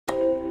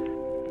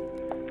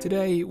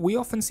Today, we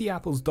often see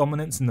Apple's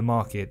dominance in the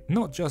market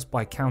not just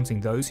by counting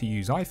those who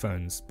use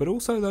iPhones, but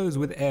also those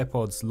with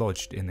AirPods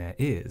lodged in their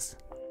ears.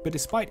 But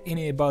despite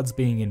in-ear buds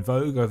being in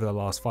vogue over the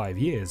last 5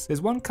 years,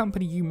 there's one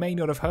company you may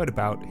not have heard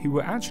about who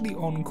were actually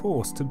on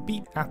course to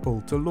beat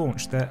Apple to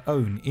launch their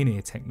own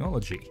in-ear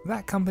technology.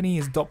 That company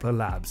is Doppler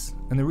Labs,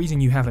 and the reason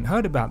you haven't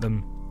heard about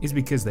them is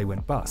because they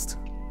went bust.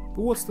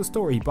 But what's the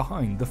story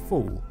behind the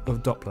fall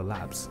of Doppler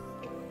Labs?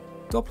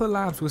 Doppler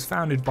Labs was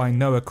founded by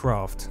Noah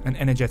Kraft, an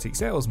energetic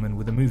salesman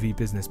with a movie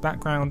business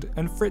background,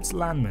 and Fritz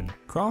Lanman.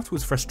 Kraft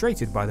was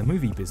frustrated by the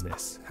movie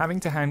business, having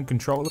to hand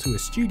control to a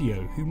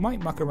studio who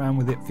might muck around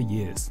with it for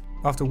years.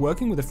 After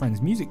working with a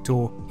friend's music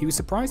tour, he was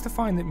surprised to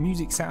find that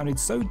music sounded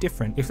so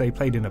different if they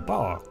played in a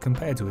bar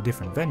compared to a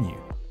different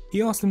venue.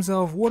 He asked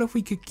himself, what if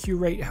we could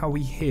curate how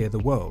we hear the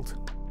world?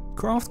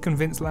 Kraft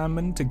convinced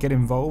Lanman to get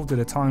involved at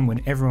a time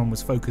when everyone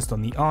was focused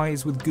on the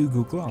eyes with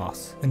Google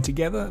Glass, and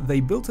together they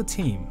built a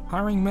team,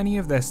 hiring many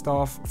of their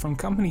staff from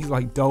companies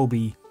like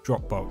Dolby,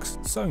 Dropbox,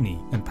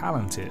 Sony, and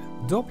Palantir.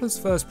 Doppler's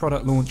first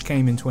product launch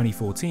came in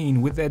 2014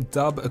 with their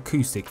Dub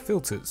acoustic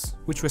filters,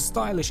 which were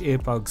stylish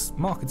earplugs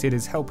marketed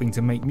as helping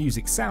to make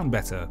music sound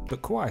better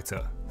but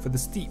quieter for the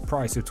steep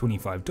price of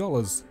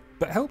 $25,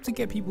 but helped to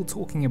get people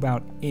talking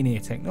about in-ear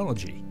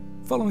technology.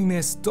 Following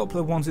this,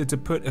 Doppler wanted to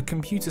put a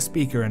computer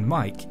speaker and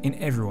mic in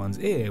everyone's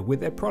ear with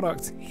their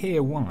product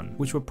Here One,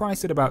 which were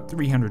priced at about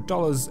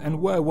 $300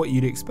 and were what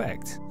you'd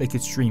expect. They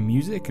could stream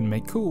music and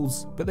make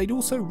calls, but they'd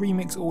also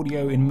remix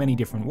audio in many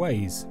different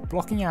ways,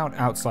 blocking out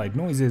outside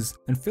noises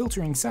and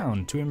filtering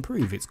sound to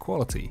improve its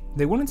quality.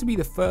 They wanted to be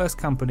the first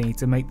company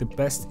to make the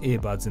best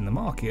earbuds in the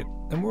market,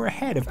 and were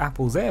ahead of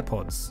Apple's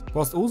AirPods,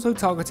 whilst also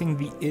targeting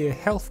the ear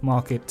health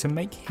market to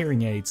make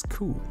hearing aids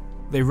cool.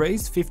 They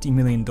raised $50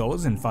 million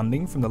in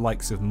funding from the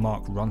likes of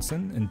Mark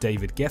Ronson and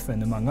David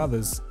Geffen, among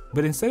others,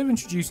 but instead of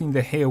introducing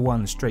the Here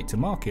One straight to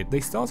market,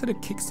 they started a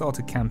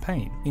Kickstarter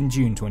campaign in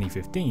June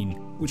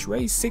 2015, which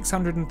raised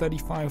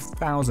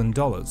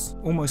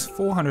 $635,000, almost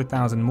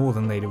 $400,000 more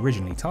than they'd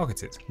originally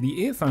targeted.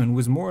 The earphone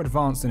was more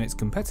advanced than its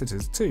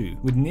competitors too,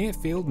 with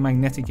near-field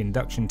magnetic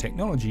induction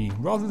technology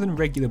rather than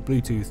regular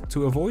Bluetooth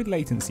to avoid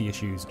latency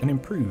issues and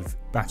improve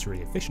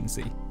battery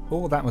efficiency.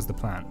 Or that was the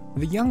plan.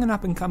 The young and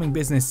up-and-coming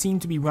business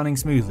seemed to be running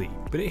smoothly,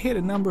 but it hit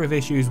a number of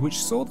issues which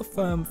saw the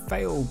firm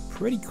fail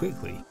pretty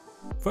quickly.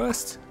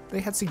 First, they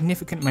had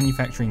significant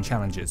manufacturing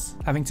challenges,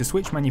 having to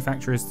switch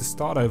manufacturers to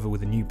start over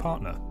with a new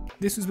partner.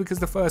 This was because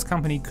the first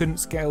company couldn't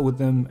scale with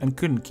them and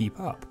couldn't keep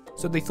up,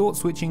 so they thought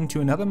switching to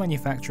another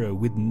manufacturer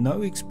with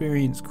no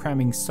experience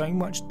cramming so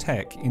much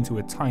tech into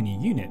a tiny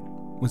unit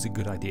was a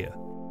good idea.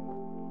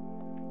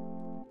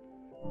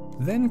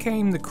 Then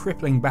came the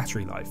crippling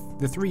battery life.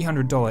 The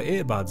 $300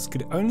 earbuds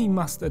could only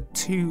muster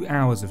 2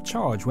 hours of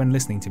charge when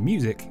listening to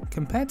music,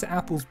 compared to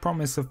Apple's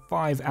promise of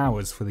 5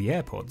 hours for the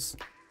AirPods.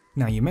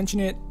 Now you mention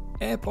it,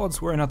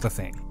 AirPods were another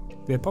thing.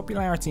 Their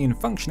popularity and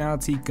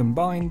functionality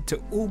combined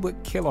to all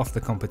but kill off the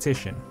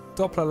competition.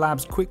 Doppler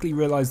Labs quickly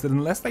realized that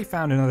unless they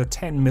found another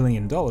 $10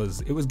 million,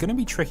 it was going to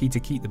be tricky to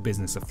keep the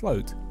business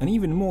afloat, and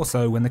even more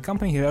so when the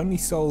company had only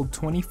sold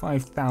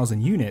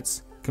 25,000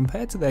 units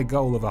compared to their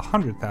goal of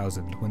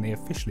 100,000 when they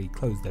officially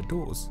closed their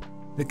doors.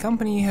 The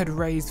company had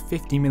raised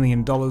 $50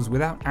 million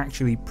without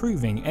actually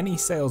proving any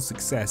sales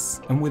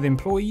success, and with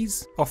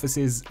employees,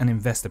 offices, and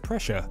investor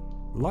pressure,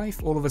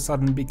 life all of a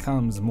sudden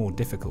becomes more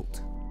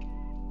difficult.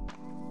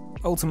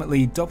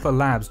 Ultimately, Doppler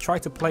Labs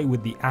tried to play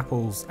with the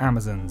Apples,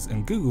 Amazons,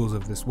 and Googles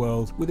of this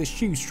world with a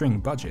shoestring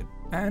budget,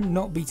 and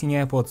not beating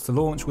AirPods to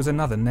launch was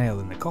another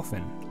nail in the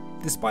coffin.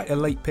 Despite a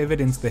late pivot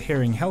into the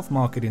hearing health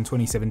market in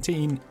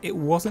 2017, it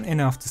wasn't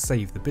enough to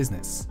save the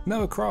business.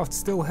 Noah Kraft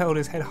still held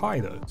his head high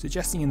though,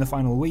 suggesting in the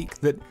final week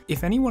that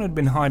if anyone had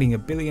been hiding a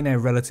billionaire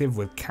relative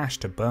with cash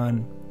to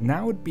burn,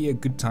 now would be a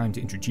good time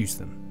to introduce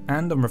them.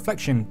 And on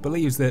reflection,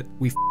 believes that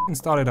we f***ing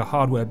started a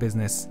hardware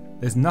business,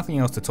 there's nothing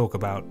else to talk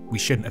about, we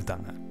shouldn't have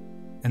done that.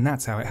 And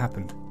that's how it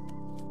happened.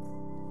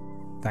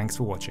 Thanks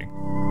for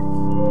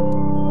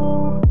watching.